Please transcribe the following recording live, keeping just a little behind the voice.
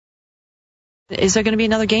Is there going to be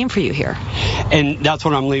another game for you here? And that's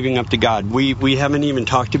what I'm leaving up to God. We haven't even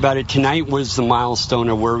talked about it. Tonight was the milestone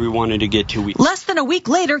of where we wanted to get to. Less than a week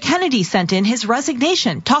later, Kennedy sent in his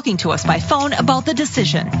resignation, talking to us by phone about the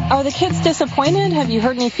decision. Are the kids disappointed? Have you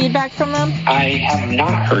heard any feedback from them? I have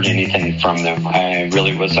not heard anything from them. I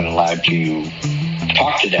really wasn't allowed to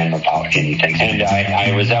talk to them about anything. And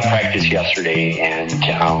I was at practice yesterday, and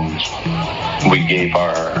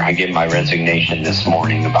I gave my resignation this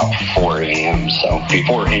morning about 4 a.m., so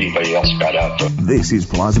before anybody else got up. This is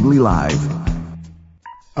Plausibly Live.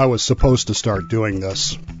 I was supposed to start doing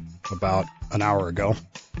this about an hour ago,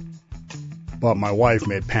 but my wife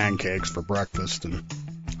made pancakes for breakfast, and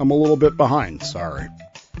I'm a little bit behind, sorry.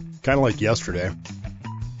 Kind of like yesterday,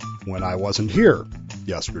 when I wasn't here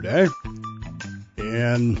yesterday,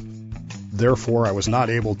 and therefore I was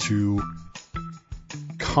not able to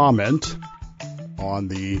comment on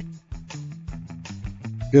the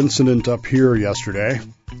incident up here yesterday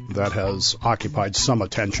that has occupied some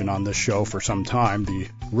attention on this show for some time, the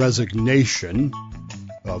resignation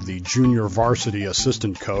of the junior varsity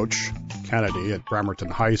assistant coach, Kennedy, at Bremerton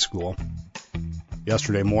High School.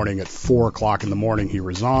 Yesterday morning at 4 o'clock in the morning, he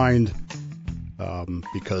resigned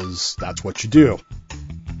because that's what you do.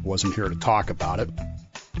 Wasn't here to talk about it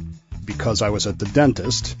because I was at the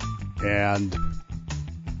dentist, and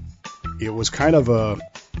it was kind of I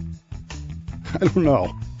don't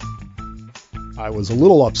know. I was a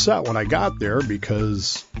little upset when I got there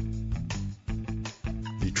because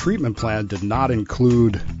the treatment plan did not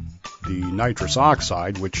include the nitrous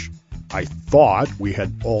oxide, which I thought we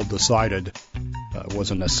had all decided was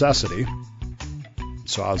a necessity.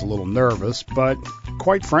 So I was a little nervous, but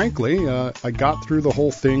quite frankly, I got through the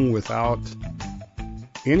whole thing without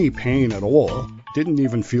any pain at all. Didn't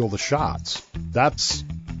even feel the shots. That's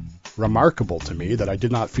remarkable to me, that I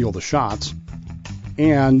did not feel the shots.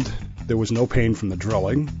 And there was no pain from the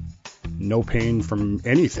drilling, no pain from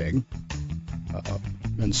anything.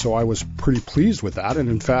 And so I was pretty pleased with that. And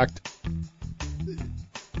in fact,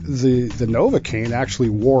 the Novocaine actually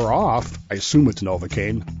wore off. I assume it's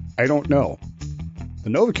Novocaine. I don't know. The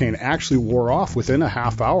Novocaine actually wore off within a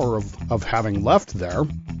half hour of having left there,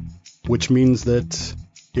 which means that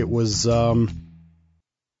it was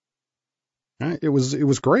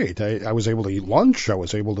great. I was able to eat lunch. I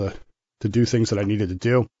was able to do things that I needed to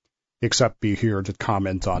do, except be here to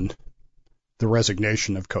comment on the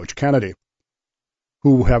resignation of Coach Kennedy,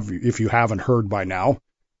 who if you haven't heard by now,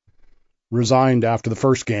 resigned after the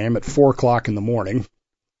first game at 4 o'clock in the morning,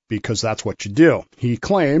 because that's what you do. He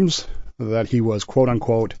claims that he was,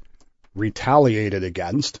 quote-unquote, retaliated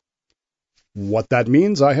against. What that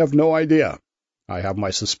means, I have no idea. I have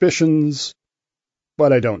my suspicions,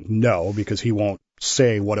 but I don't know, because he won't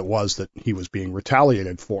say what it was that he was being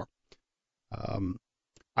retaliated for.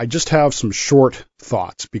 I just have some short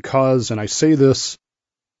thoughts, because, and I say this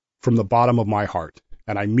from the bottom of my heart,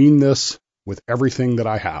 and I mean this with everything that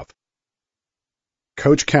I have.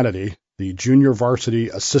 Coach Kennedy, the junior varsity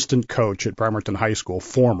assistant coach at Bremerton High School,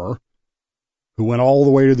 former, who went all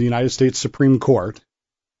the way to the United States Supreme Court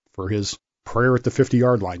for his prayer at the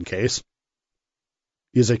 50-yard line case,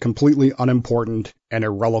 is a completely unimportant and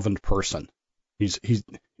irrelevant person.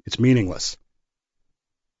 It's meaningless.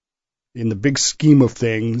 In the big scheme of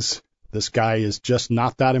things, this guy is just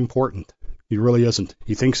not that important. He really isn't.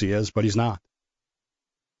 He thinks he is, but he's not.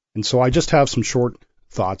 And so I just have some short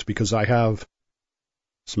thoughts, because I have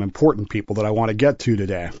some important people that I want to get to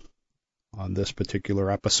today on this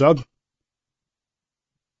particular episode.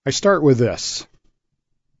 I start with this.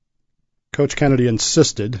 Coach Kennedy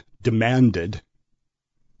demanded,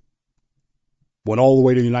 went all the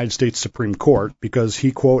way to the United States Supreme Court because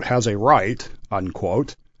he, quote, has a right,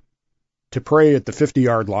 unquote, to pray at the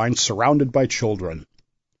 50-yard line surrounded by children,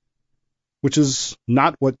 which is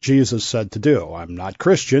not what Jesus said to do. I'm not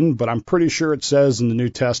Christian, but I'm pretty sure it says in the New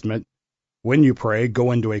Testament, when you pray,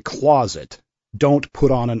 go into a closet. Don't put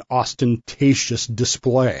on an ostentatious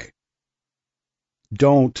display.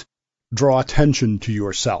 Don't draw attention to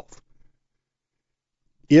yourself.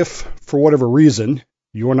 If, for whatever reason,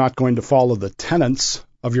 you're not going to follow the tenets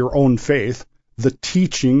of your own faith, the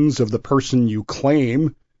teachings of the person you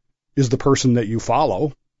claim is the person that you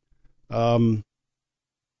follow,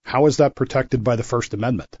 how is that protected by the First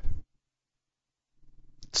Amendment?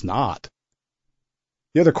 It's not.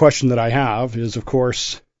 The other question that I have is, of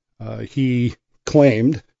course, he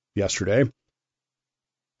claimed yesterday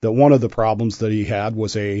that one of the problems that he had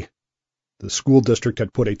was the school district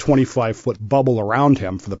had put a 25-foot bubble around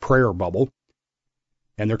him for the prayer bubble,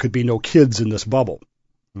 and there could be no kids in this bubble.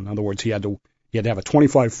 In other words, he had to have a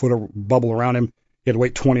 25-foot bubble around him. He had to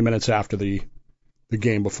wait 20 minutes after the the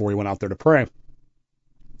game before he went out there to pray.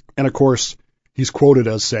 And of course, he's quoted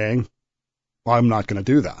as saying, I'm not going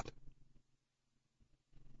to do that.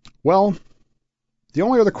 Well, the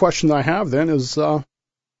only other question I have then is,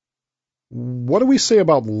 what do we say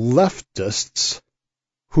about leftists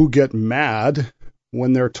who get mad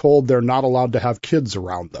when they're told they're not allowed to have kids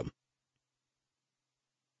around them?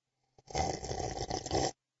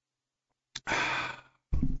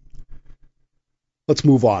 Let's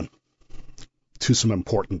move on to some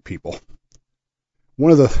important people.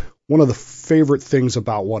 One of the favorite things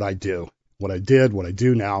about what I do, what I did, what I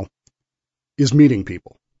do now, is meeting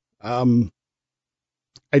people.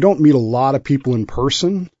 I don't meet a lot of people in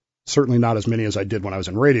person, certainly not as many as I did when I was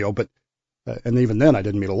in radio, but and even then I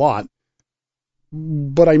didn't meet a lot.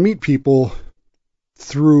 But I meet people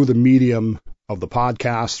through the medium of the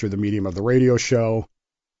podcast, through the medium of the radio show,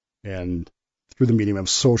 and through the medium of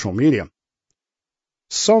social media.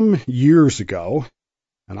 Some years ago,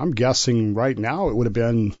 and I'm guessing right now it would have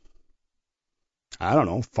been,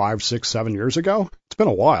 5, 6, 7 years ago. It's been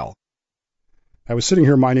a while. I was sitting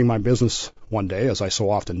here minding my business one day, as I so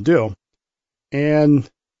often do, and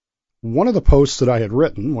one of the posts that I had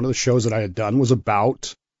written, one of the shows that I had done, was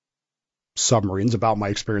about submarines, about my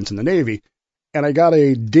experience in the Navy, and I got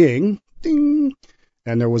a ding, and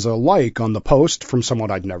there was a like on the post from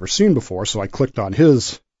someone I'd never seen before, so I clicked on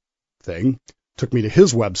his thing, took me to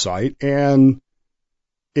his website, and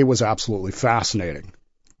it was absolutely fascinating.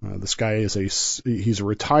 This guy he's a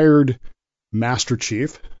retired Master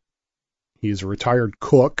Chief. He's a retired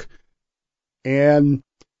cook. And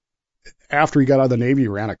after he got out of the Navy, he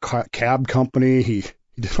ran a cab company. He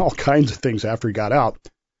did all kinds of things after he got out.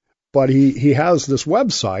 But he has this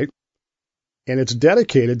website, and it's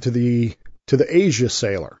dedicated to the Asia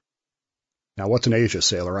sailor. Now, what's an Asia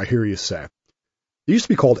sailor? I hear you say. They used to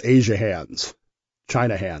be called Asia hands.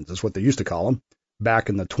 China hands is what they used to call them back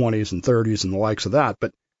in the 20s and 30s and the likes of that.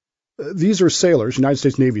 But these are sailors, United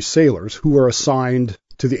States Navy sailors, who are assigned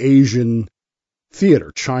to the Asian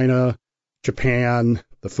theater, China, Japan,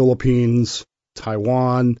 the Philippines,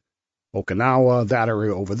 Taiwan, Okinawa, that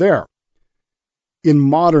area over there. In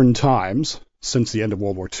modern times, since the end of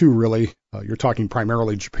World War II, really, you're talking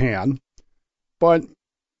primarily Japan, but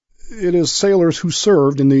it is sailors who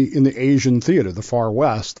served in the Asian theater, the Far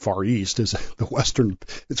West. Far East is the Western.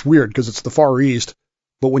 It's weird because it's the Far East,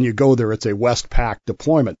 but when you go there, it's a Westpac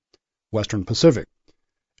deployment, Western Pacific.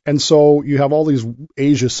 And so you have all these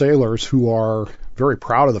Asia sailors who are very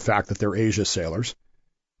proud of the fact that they're Asia sailors.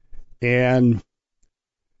 And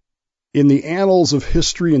in the annals of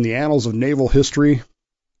history, in the annals of naval history,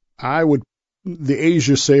 the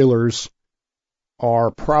Asia sailors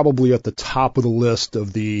are probably at the top of the list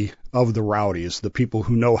of the rowdies, the people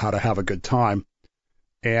who know how to have a good time,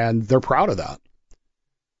 and they're proud of that.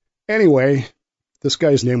 Anyway, this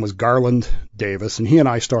guy's name was Garland Davis, and he and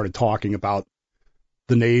I started talking about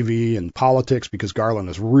the Navy and politics because Garland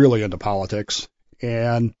is really into politics.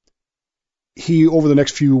 And he, over the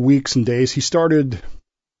next few weeks and days, he started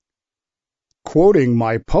quoting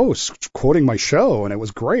my posts, quoting my show, and it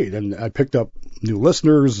was great. And I picked up new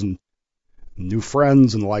listeners and new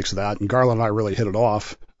friends and the likes of that. And Garland and I really hit it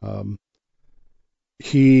off.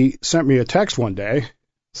 He sent me a text one day,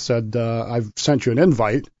 said, I've sent you an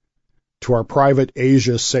invite to our private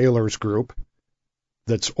Asia Sailors group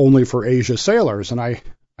that's only for Asia sailors. And I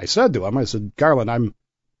said to him, I said, Garland, I'm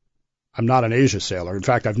not an Asia sailor. In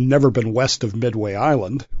fact, I've never been west of Midway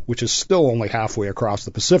Island, which is still only halfway across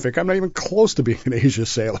the Pacific. I'm not even close to being an Asia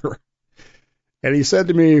sailor. And he said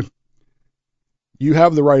to me, you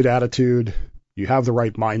have the right attitude. You have the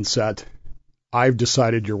right mindset. I've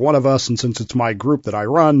decided you're one of us, and since it's my group that I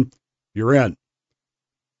run, you're in.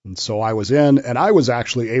 And so I was in, and I was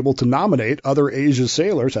actually able to nominate other Asia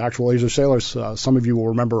sailors, actual Asia sailors. Some of you will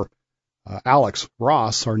remember Alex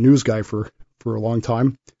Ross, our news guy for a long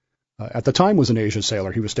time. At the time was an Asia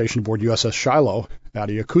sailor. He was stationed aboard USS Shiloh out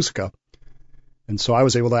of Yokosuka. And so I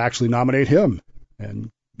was able to actually nominate him, and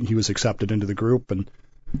he was accepted into the group. And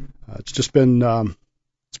it's just been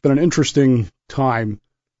it's been an interesting time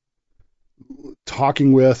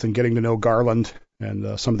talking with and getting to know Garland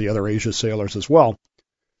and some of the other Asia sailors as well,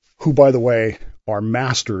 who, by the way, are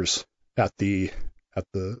masters at the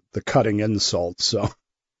cutting insults. So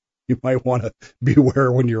you might want to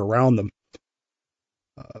beware when you're around them.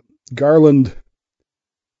 Garland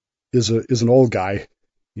is an old guy.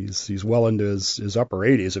 He's well into his upper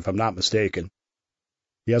 80s, if I'm not mistaken.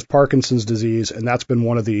 He has Parkinson's disease, and that's been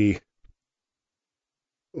one of the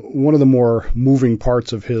more moving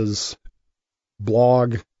parts of his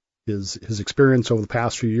blog. His experience over the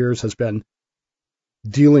past few years has been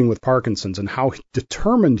dealing with Parkinson's and how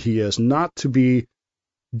determined he is not to be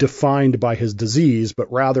defined by his disease,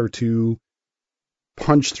 but rather to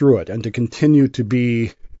punch through it and to continue to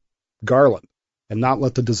be Garland and not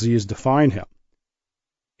let the disease define him.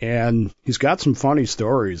 And he's got some funny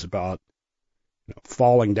stories about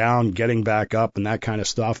falling down, getting back up, and that kind of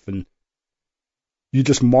stuff. And you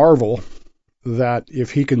just marvel that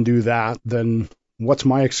if he can do that, then what's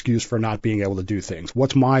my excuse for not being able to do things?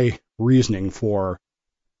 What's my reasoning for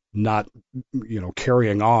not,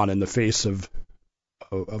 carrying on in the face of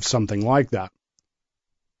something like that?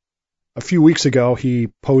 A few weeks ago, he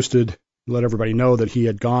posted, let everybody know that he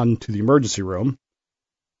had gone to the emergency room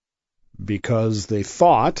because they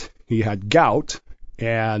thought he had gout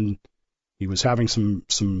and he was having some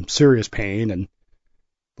serious pain and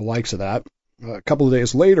the likes of that. A couple of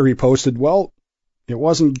days later, he posted, well, it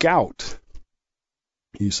wasn't gout.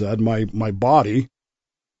 He said, my body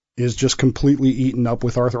is just completely eaten up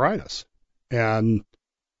with arthritis. And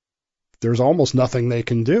there's almost nothing they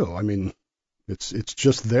can do. I mean, it's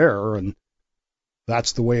just there, and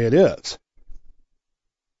that's the way it is.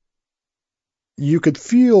 You could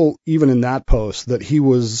feel, even in that post, that he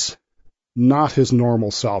was not his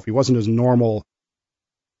normal self. He wasn't his normal,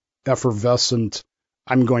 effervescent,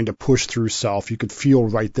 I'm going to push through self. You could feel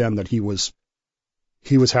right then that he was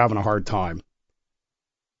having a hard time.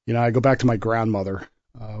 I go back to my grandmother.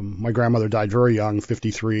 My grandmother died very young,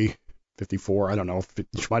 53, 54. I don't know.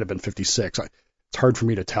 She might have been 56. It's hard for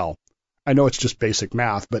me to tell. I know it's just basic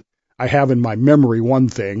math, but I have in my memory one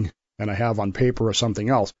thing, and I have on paper or something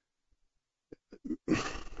else.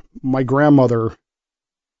 My grandmother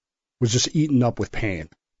was just eaten up with pain,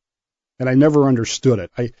 and I never understood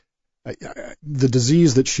it. The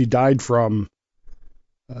disease that she died from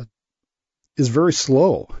is very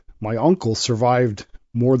slow. My uncle survived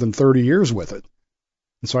more than 30 years with it,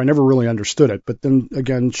 and so I never really understood it. But then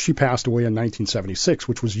again, she passed away in 1976,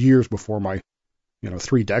 which was years before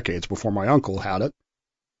 3 decades before my uncle had it.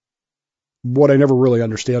 What I never really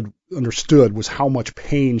understood was how much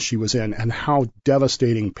pain she was in and how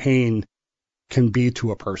devastating pain can be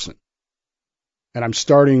to a person. And I'm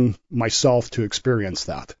starting myself to experience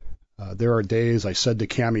that. There are days, I said to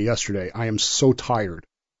Cammie yesterday, I am so tired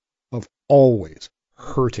of always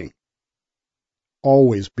hurting,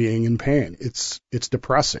 always being in pain. It's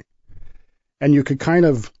depressing. And you could kind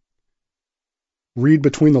of read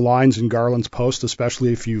between the lines in Garland's post,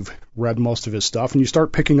 especially if you've read most of his stuff, and you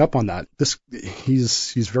start picking up on that.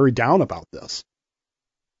 He's very down about this.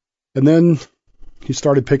 And then he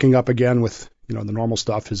started picking up again with, the normal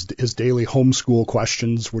stuff, his daily homeschool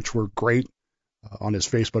questions, which were great on his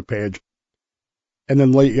Facebook page. And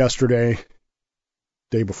then late yesterday,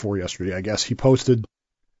 day before yesterday, I guess, he posted,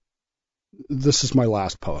 this is my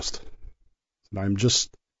last post. And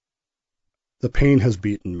the pain has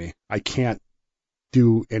beaten me. I can't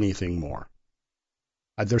do anything more.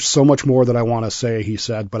 There's so much more that I want to say, he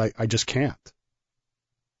said, but I just can't.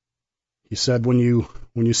 He said, when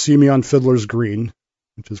you see me on Fiddler's Green,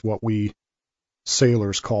 which is what we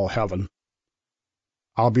sailors call heaven,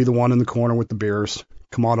 I'll be the one in the corner with the beers.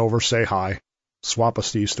 Come on over, say hi, swap a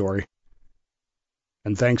Steve story.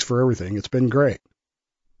 And thanks for everything. It's been great.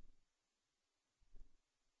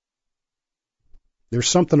 There's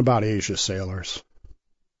something about Asia sailors.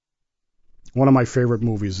 One of my favorite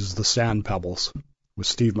movies is The Sand Pebbles with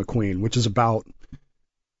Steve McQueen, which is about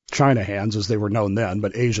China hands as they were known then,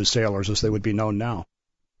 but Asia sailors as they would be known now.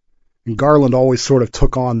 And Garland always sort of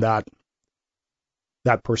took on that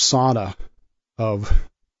persona of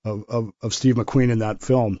Steve McQueen in that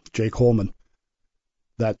film, Jake Holman,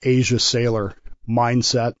 that Asia sailor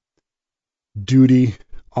mindset, duty,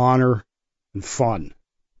 honor, and fun.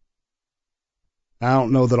 I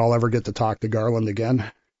don't know that I'll ever get to talk to Garland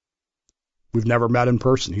again. We've never met in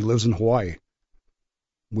person. He lives in Hawaii.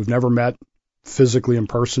 We've never met physically in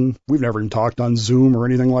person. We've never even talked on Zoom or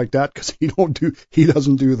anything like that because he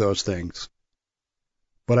doesn't do those things.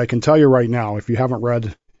 But I can tell you right now, if you haven't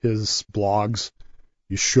read his blogs,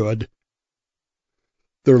 you should.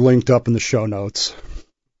 They're linked up in the show notes.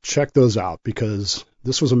 Check those out because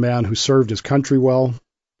this was a man who served his country well,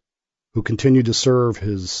 who continued to serve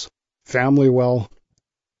his family well,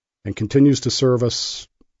 and continues to serve us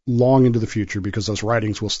long into the future because those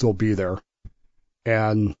writings will still be there.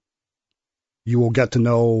 And you will get to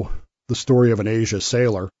know the story of an Asia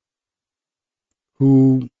sailor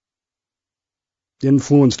who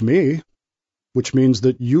influenced me, which means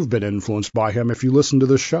that you've been influenced by him if you listen to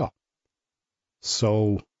this show.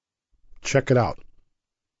 So check it out.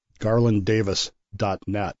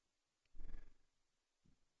 GarlandDavis.net.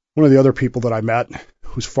 One of the other people that I met,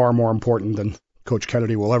 who's far more important than Coach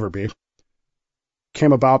Kennedy will ever be,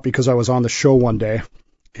 came about because I was on the show one day,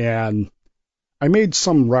 and I made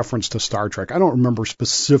some reference to Star Trek. I don't remember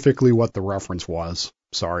specifically what the reference was.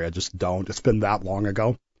 Sorry, I just don't. It's been that long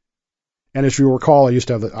ago. And as you recall, I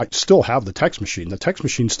still have the text machine. The text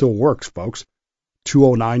machine still works, folks.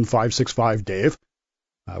 209-565-DAVE.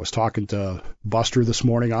 I was talking to Buster this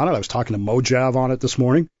morning on it. I was talking to Mojav on it this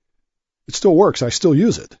morning. It still works. I still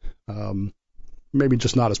use it. Maybe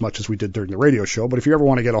just not as much as we did during the radio show, but if you ever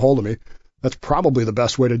want to get a hold of me, that's probably the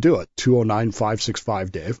best way to do it.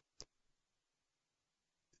 209-565-DAVE.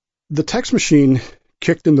 The text machine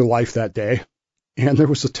kicked into life that day, and there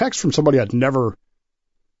was a text from somebody I'd never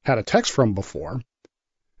had a text from before,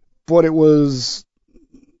 but it was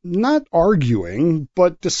not arguing,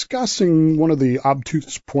 but discussing one of the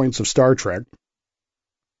obtuse points of Star Trek,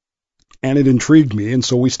 and it intrigued me, and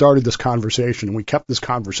so we started this conversation, and we kept this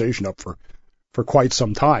conversation up for quite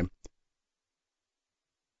some time.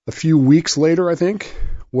 A few weeks later, I think,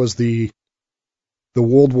 was the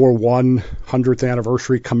World War I 100th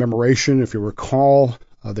anniversary commemoration. If you recall,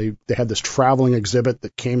 they had this traveling exhibit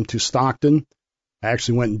that came to Stockton. I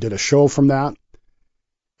actually went and did a show from that.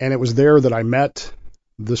 And it was there that I met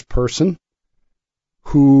this person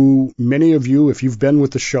who many of you, if you've been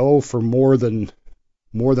with the show for more than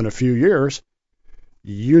a few years,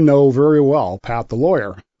 you know very well, Pat the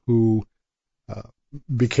lawyer, who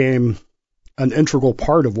became an integral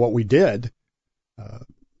part of what we did.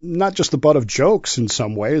 Not just the butt of jokes in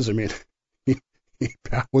some ways. I mean,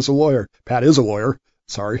 Pat was a lawyer. Pat is a lawyer.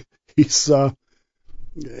 Sorry. And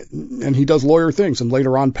he does lawyer things. And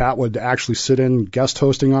later on, Pat would actually sit in guest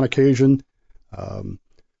hosting on occasion.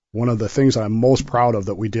 One of the things that I'm most proud of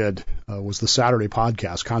that we did was the Saturday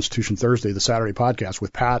podcast, Constitution Thursday, the Saturday podcast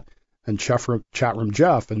with Pat and Chatroom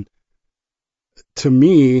Jeff. And to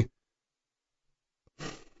me,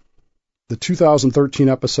 the 2013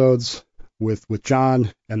 episodes with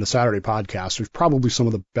John and the Saturday podcast was probably some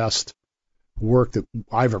of the best work that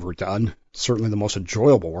I've ever done, certainly the most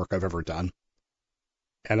enjoyable work I've ever done.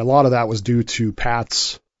 And a lot of that was due to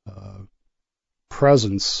Pat's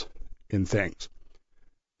presence in things.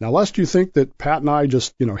 Now, lest you think that Pat and I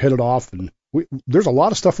just, hit it off, and there's a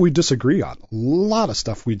lot of stuff we disagree on,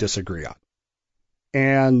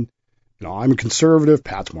 And, I'm a conservative,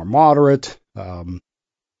 Pat's more moderate.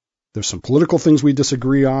 There's some political things we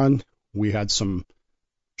disagree on. We had some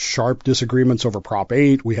sharp disagreements over Prop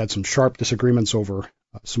 8. We had some sharp disagreements over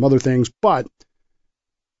some other things, but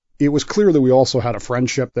it was clear that we also had a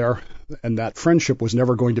friendship there, and that friendship was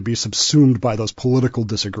never going to be subsumed by those political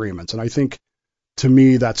disagreements. And I think, to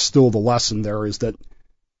me, that's still the lesson there, is that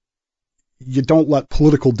you don't let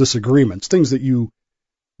political disagreements, things that you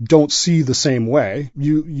don't see the same way,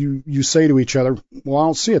 you say to each other, well, I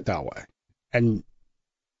don't see it that way. And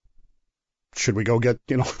should we go get,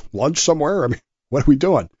 lunch somewhere? I mean, what are we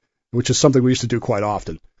doing? Which is something we used to do quite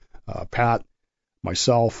often. Pat,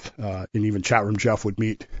 myself, and even Chatroom Jeff would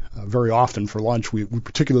meet very often for lunch. We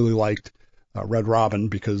particularly liked Red Robin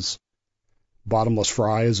because bottomless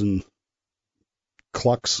fries and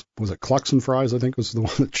Clucks, was it Clucks and fries? I think was the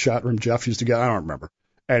one that Chatroom Jeff used to get. I don't remember.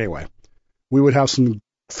 Anyway, we would have some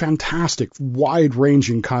fantastic,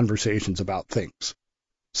 wide-ranging conversations about things.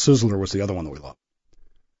 Sizzler was the other one that we loved.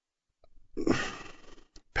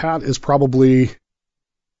 Pat is probably,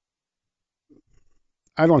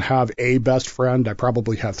 I don't have a best friend. I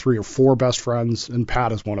probably have 3 or 4 best friends, and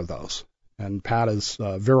Pat is one of those. And Pat is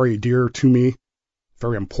very dear to me,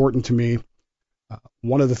 very important to me.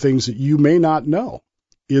 One of the things that you may not know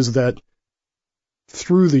is that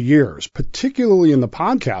through the years, particularly in the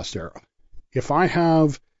podcast era, if I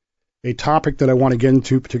have a topic that I want to get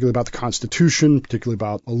into, particularly about the Constitution, particularly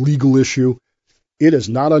about a legal issue, it is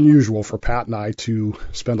not unusual for Pat and I to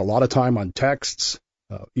spend a lot of time on texts,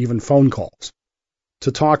 even phone calls,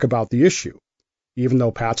 to talk about the issue. Even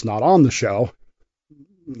though Pat's not on the show,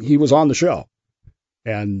 he was on the show.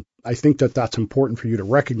 And I think that that's important for you to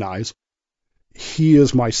recognize. He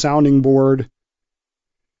is my sounding board.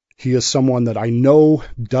 He is someone that I know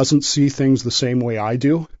doesn't see things the same way I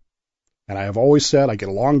do. And I have always said I get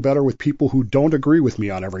along better with people who don't agree with me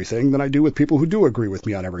on everything than I do with people who do agree with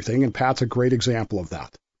me on everything, and Pat's a great example of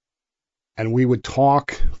that. And we would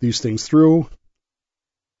talk these things through,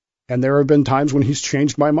 and there have been times when he's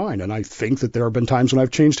changed my mind, and I think that there have been times when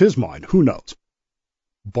I've changed his mind. Who knows?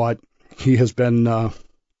 But he has been a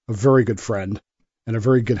very good friend and a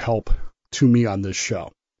very good help to me on this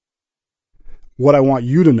show. What I want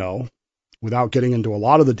you to know, without getting into a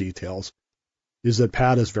lot of the details, is that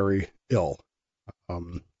Pat is very ill.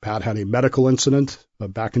 Pat had a medical incident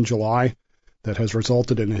back in July that has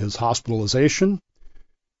resulted in his hospitalization.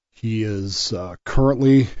 He is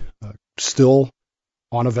currently still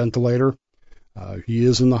on a ventilator. He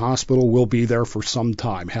is in the hospital, will be there for some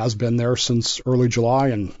time, has been there since early July,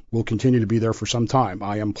 and will continue to be there for some time.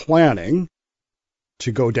 I am planning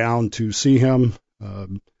to go down to see him.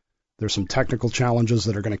 There's some technical challenges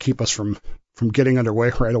that are going to keep us from getting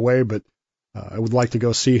underway right away, but I would like to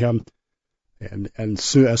go see him. And as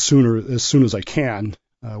soon as I can,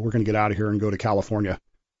 we're going to get out of here and go to California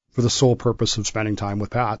for the sole purpose of spending time with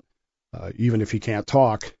Pat. Even if he can't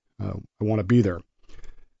talk, I want to be there.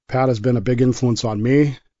 Pat has been a big influence on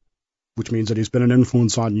me, which means that he's been an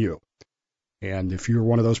influence on you. And if you're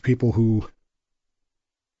one of those people who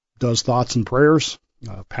does thoughts and prayers,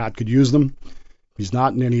 Pat could use them. He's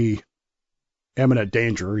not in any imminent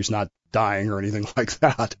danger. He's not dying or anything like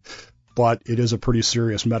that. But it is a pretty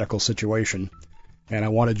serious medical situation. And I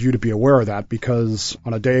wanted you to be aware of that because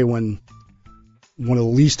on a day when one of the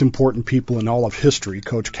least important people in all of history,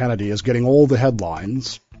 Coach Kennedy, is getting all the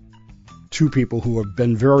headlines, two people who have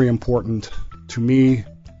been very important to me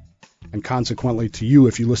and consequently to you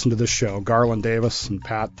if you listen to this show, Garland Davis and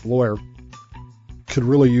Pat Lawyer, could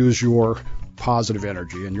really use your positive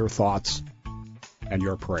energy and your thoughts and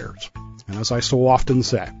your prayers. And as I so often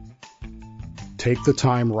say, take the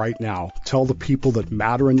time right now. Tell the people that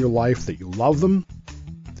matter in your life that you love them,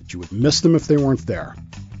 that you would miss them if they weren't there.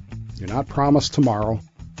 You're not promised tomorrow.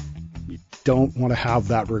 You don't want to have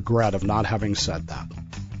that regret of not having said that.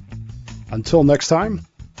 Until next time,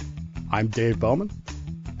 I'm Dave Bowman,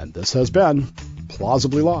 and this has been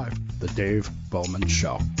Plausibly Live, The Dave Bowman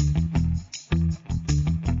Show.